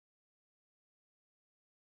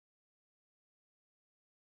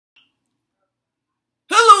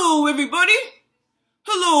Hello, everybody.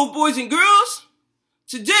 Hello, boys and girls.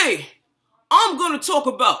 Today, I'm going to talk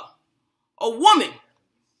about a woman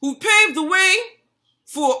who paved the way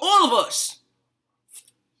for all of us.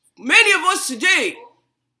 Many of us today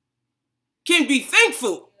can be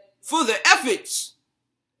thankful for the efforts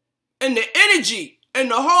and the energy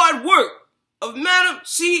and the hard work of Madam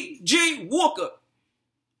C.J. Walker.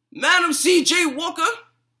 Madam C.J. Walker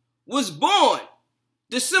was born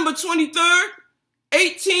December 23rd,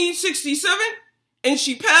 1867, and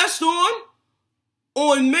she passed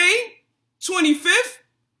on May 25th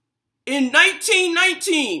in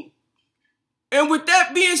 1919. And with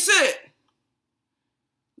that being said,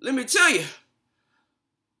 let me tell you,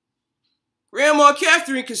 Grandma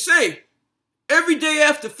Catherine can say, every day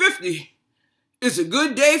after 50 is a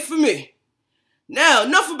good day for me. Now,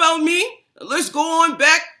 enough about me, and let's go on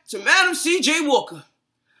back to Madam C.J. Walker.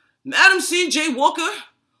 Madam C.J. Walker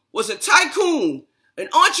was a tycoon, an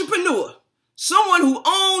entrepreneur, someone who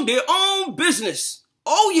owned their own business.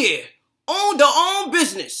 Oh yeah, owned their own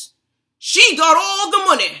business. She got all the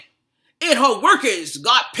money, and her workers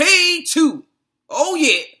got paid too. Oh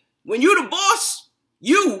yeah, when you're the boss,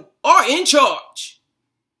 you are in charge.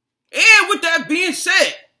 And with that being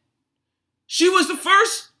said, she was the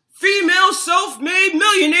first female self-made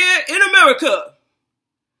millionaire in America.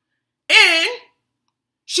 And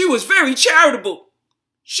she was very charitable.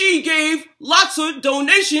 She gave lots of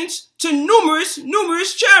donations to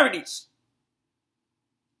numerous charities.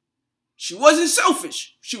 She wasn't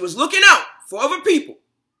selfish. She was looking out for other people.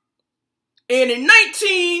 And in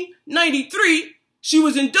 1993, she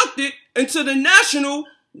was inducted into the National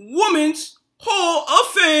Women's Hall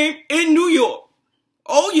of Fame in New York.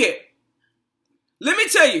 Oh yeah. Let me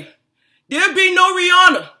tell you, there'd be no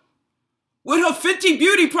Rihanna with her Fenty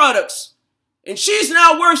Beauty products, and she's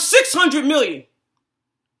now worth $600 million.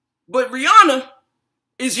 But Rihanna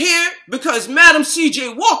is here because Madam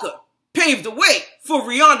C.J. Walker paved the way for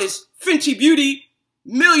Rihanna's Fenty Beauty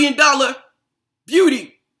 $1 million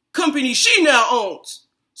beauty company she now owns.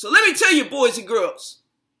 So let me tell you, boys and girls,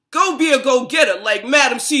 go be a go-getter like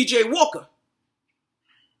Madam C.J. Walker.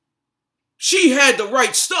 She had the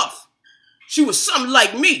right stuff. She was something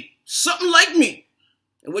like me.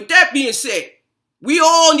 And with that being said, we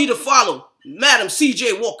all need to follow Madam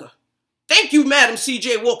C.J. Walker. Thank you, Madam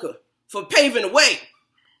C.J. Walker, for paving the way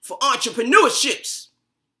for entrepreneurships.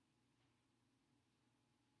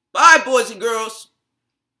 Bye, boys and girls.